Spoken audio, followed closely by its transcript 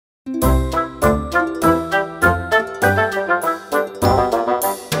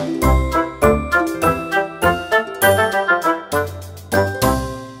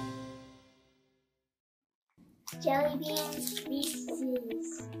Jelly beans,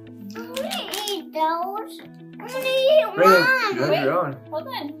 Reese's. I'm gonna eat those. I'm gonna eat one. You have your own. Hold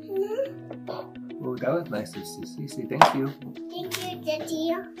on. Oh, that was nice of Sissy. Say thank you. Thank you, Daddy.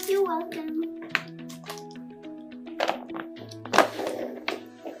 You're welcome.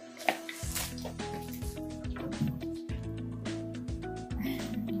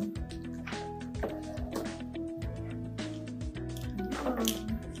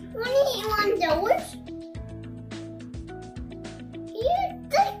 Wanna eat one of those? You're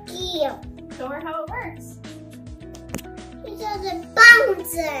sticky. Show her how it works. It doesn't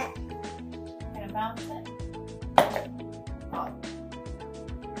bounce it. Gonna bounce it. Oh.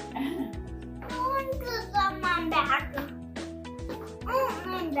 I want this on my back. On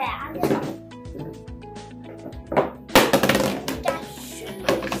my back. That's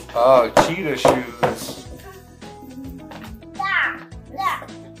shoes. Oh, cheetah shoes. That.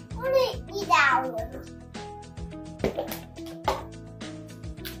 I want to eat that one.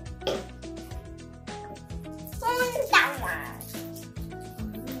 I want that one.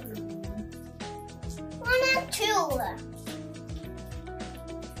 I want two. I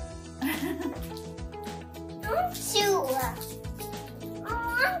want two. I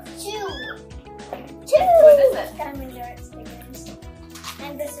want two. Two. What is it? Diamond Art stickers.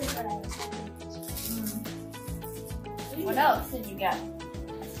 And this is what I was having. What else did you get?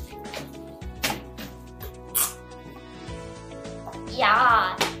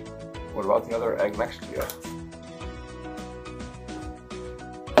 Yeah. What about the other egg next to you?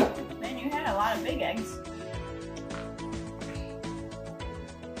 Man, you had a lot of big eggs.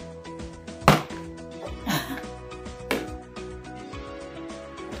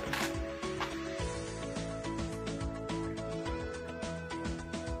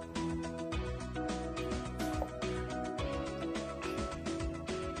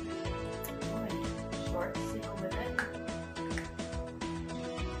 Short seal with it.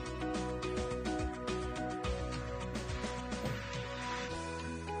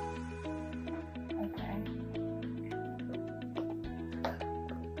 Okay.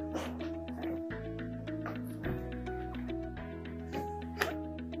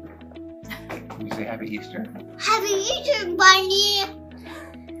 Can you say Happy Easter? Happy Easter, Bunny.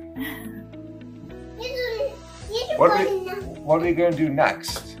 What are we gonna do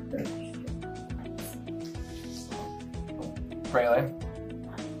next? Braylon?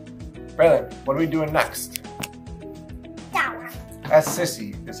 Braylon, what are we doing next? That one. Ask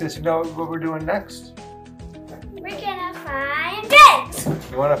Sissy. Does Sissy know what we're doing next? We're gonna find eggs.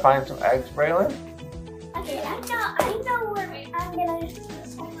 You wanna find some eggs, Braylon? Okay, I know where I'm gonna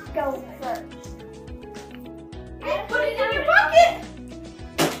go first. Put it in your pocket!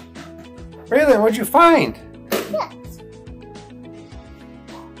 Braylon, what'd you find? Yes.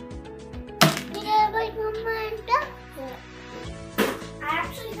 You gotta like on my duck. I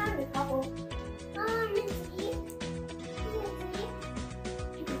actually found a couple. Honestly.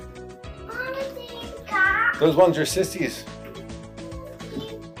 Cat. Those ones are Sissy's.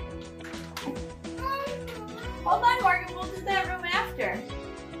 Hold on, Morgan. We'll do that room after.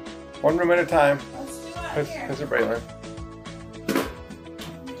 One room at a time. Let's do it here. Because of Braylon.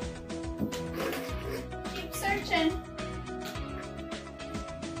 Keep searching.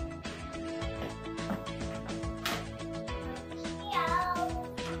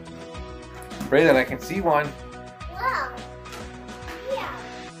 Braylon, I can see one. Wow. Yeah.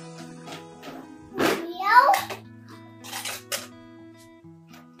 Leo.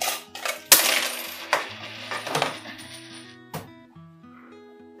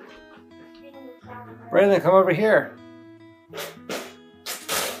 Braylon, come over here.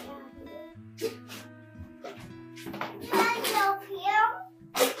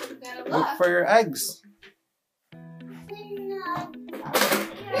 Look for your eggs.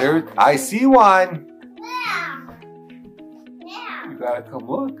 There, I see one. You gotta come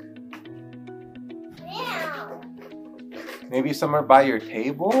look. Maybe somewhere by your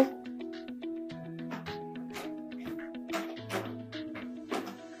table?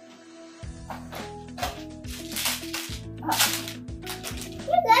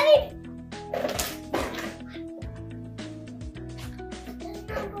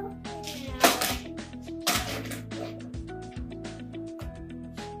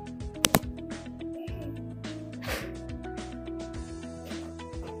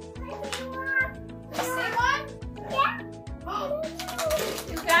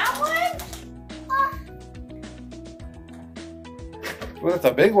 You found that's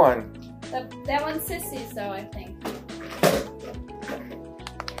a big one. That one's Sissy's though, I think.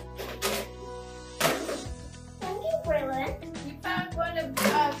 Thank you, Braylon. You found one of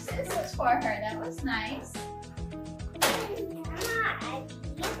Sissy's for her. That was nice.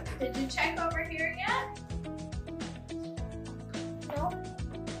 Did you check over here yet? Nope.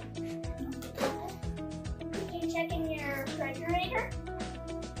 Did you check in your refrigerator?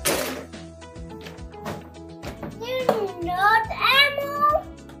 There's not ammo.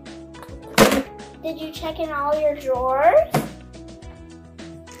 Did you check in all your drawers?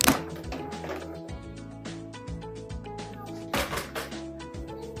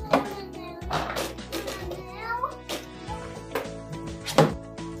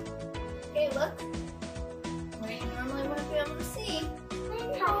 Okay, look. Where you normally wouldn't be able to see.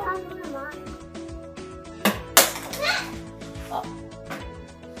 Oh.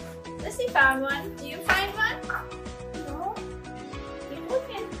 Sissy found one. Do you find one? No. Keep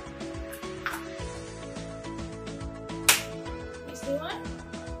looking. You see one?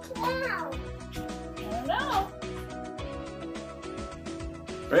 Wow. I don't know.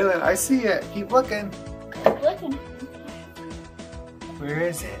 Braylon, I see it. Keep looking. Keep looking. Where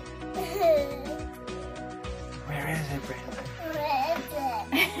is it? Where is it, Braylon? Where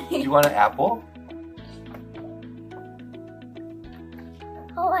is it? You want an apple?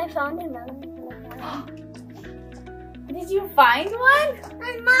 Oh, I found it. Did you find one?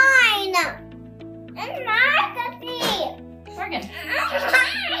 It's mine. It's my cookie. Morgan, It's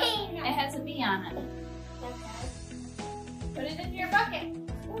mine. it has a bee on it. Okay. Put it in your bucket.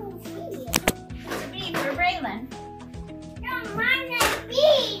 Ooh, see. It's a bee for Braylon. No, mine is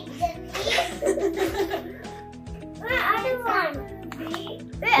bees. The other one.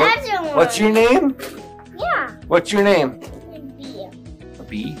 The other one. What's your name? Yeah. What's your name? Bee. A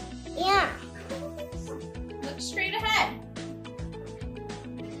bee? Yeah. Look straight ahead.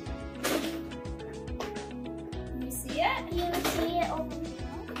 Can you see it? You see it over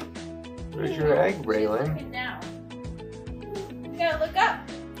there? Where's your egg, Braylon? Looking down. You gotta look up.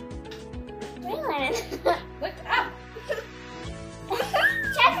 Braylon. Look up.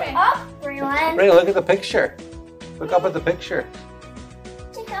 Check it up, Braylon. Braylon, look at the picture. Look up at the picture.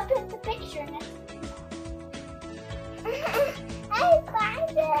 Check up at the picture next. I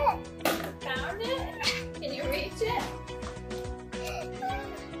found it. Found it? Can you reach it?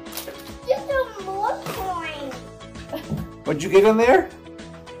 Just some more coins. What'd you get in there?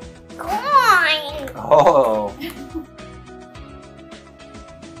 Coins. Oh.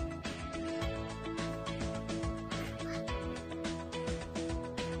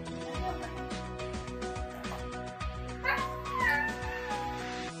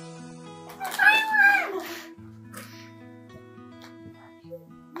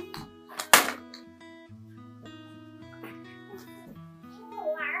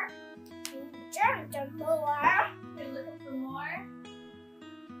 More. You're looking for more?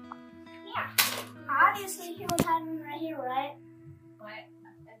 Yeah. Obviously, he was having right here, right? What?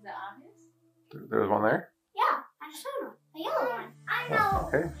 Is it obvious? There's one there? Yeah, I saw him. The yellow one. I know.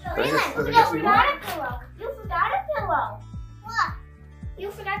 Okay. Braylon, Does it you get some forgot a pillow. You forgot a pillow. What?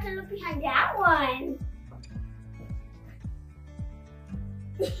 You forgot to look behind that one.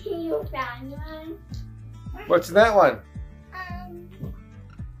 You found one. What's in that one?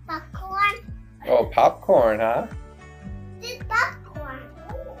 Popcorn. Oh, popcorn, huh? This popcorn.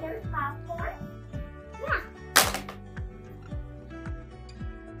 Oh, there's popcorn. Yeah.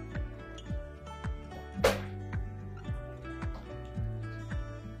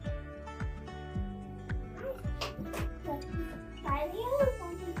 Try the other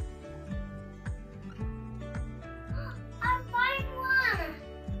one. I find one.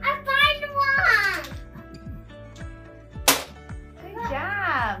 I find one. Good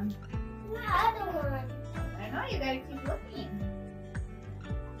job. The other one. I know, you gotta keep looking.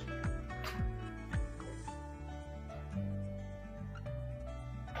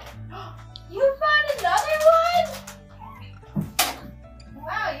 You found another one?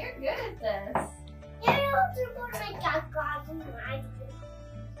 Wow, you're good at this. Yeah, you have to go to my God and my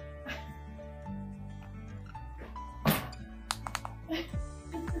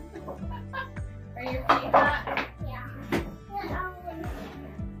Are your feet hot? Yeah.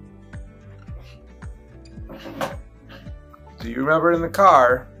 Do you remember in the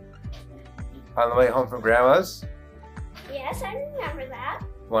car on the way home from Grandma's Yes, I remember that.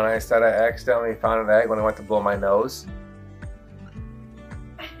 when I said I accidentally found an egg when I went to blow my nose?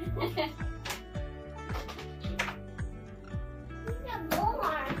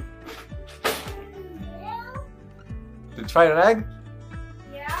 Did you find an egg?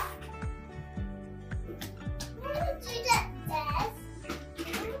 Yeah.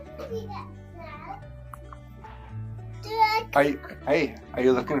 see that? Are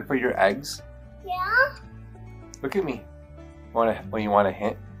you looking for your eggs? Yeah. Look at me. When you want a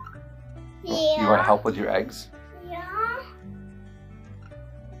hint? Yeah. You want help with your eggs? Yeah.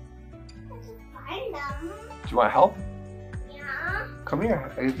 Let's find them. Do you want help? Yeah. Come here.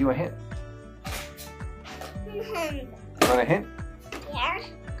 I'll give you a hint. You want a hint? Yeah.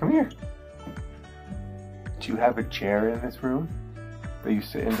 Come here. Do you have a chair in this room that you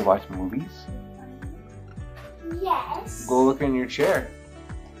sit in to watch movies? Yes. Go look in your chair.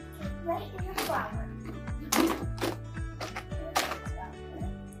 Right in the flower.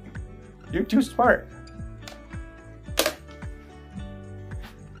 You're too smart.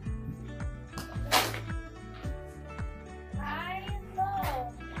 I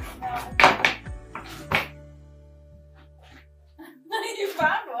love. You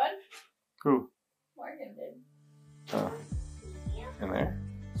found one. Who? Morgan did. Oh, in there.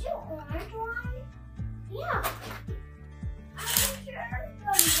 Do you want one? Yeah. I'm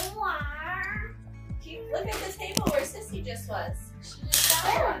sure some more. Look at the table where Sissy just was. She just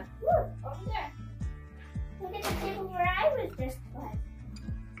found one. Look. Over there. Look at the table where I was just was.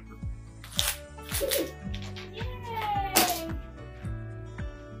 Yay!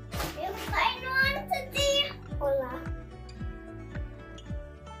 You find one today? Hola.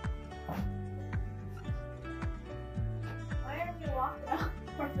 Why are we walking out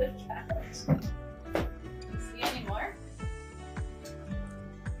from the couch? See any more?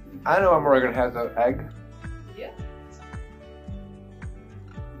 I know where Morgan has an egg. You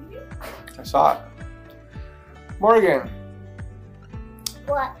do? I saw it. Morgan,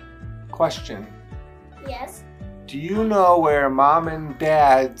 What? question. Yes. Do you know where Mom and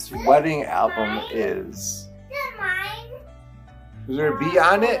Dad's wedding album is? Is that mine? Is there a B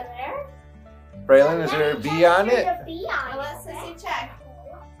on it? Braylon, is there a B on it? There's a B on Well, it. let Sissy check.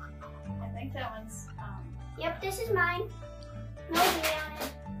 I think that one's. Yep, this is mine. No B on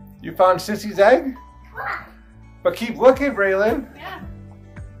it. You found Sissy's egg? What? But keep looking, Braylon. Yeah.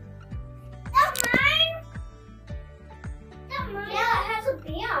 That's mine? That's mine? Yeah, it has a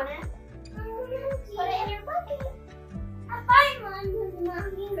B on it. Put it in your bucket. I find one,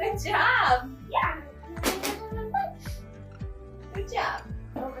 Mommy. Good job. Yeah. Put it in the bucket. Good job.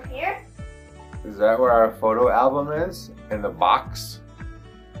 Over here. Is that where our photo album is? In the box?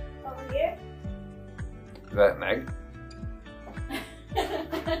 Over here. Is that an egg?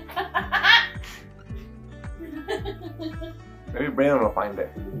 Maybe Braylon will find it.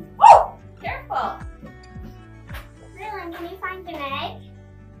 Careful. Rylan, can you find an egg?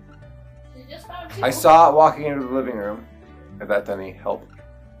 You just found two. I saw it walking into the living room. If that's any help.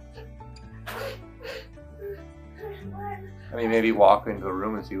 I mean, maybe walk into the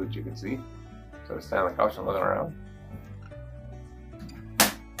room and see what you can see. So stand on the couch and looking around.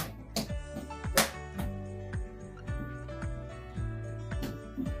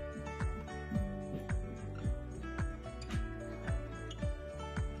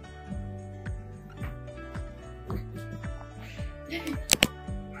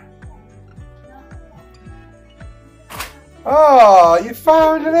 Oh, you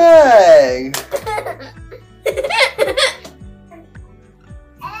found an egg!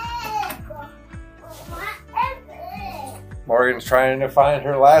 Morgan's trying to find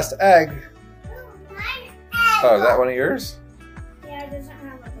her last egg. Oh, is that one of yours? Yeah, it doesn't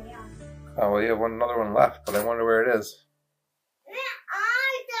have a B on it. Oh, well, you have another one left, but I wonder where it is.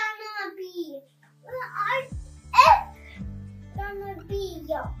 I gonna be. Gonna be.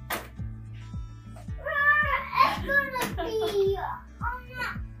 It's gonna be.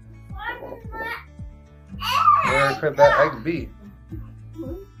 Where could that egg be?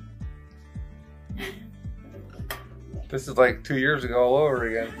 This is like 2 years ago all over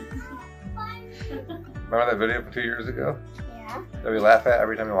again. Remember that video from 2 years ago Yeah. that we laugh at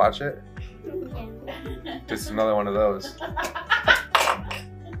every time we watch it? Just another one of those. I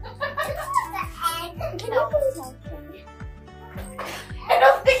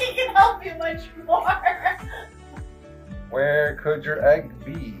don't think it can help you much more. Where could your egg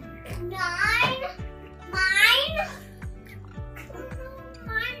be? Mine.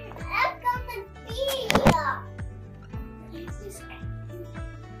 It's gonna be.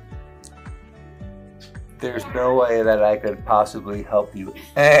 There's no way that I could possibly help you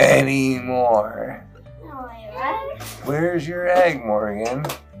anymore. No way, right? Where's your egg, Morgan?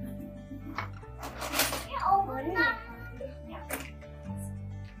 Open up.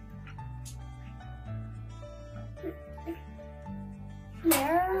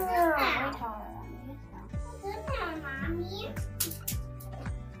 Mommy?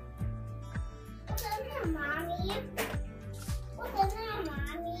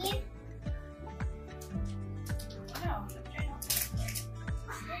 Mommy?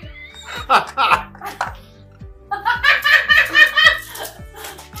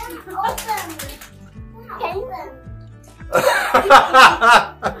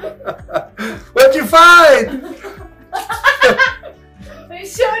 What'd you find? We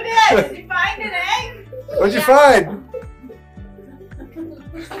sure did. Did you find an egg? What'd you find?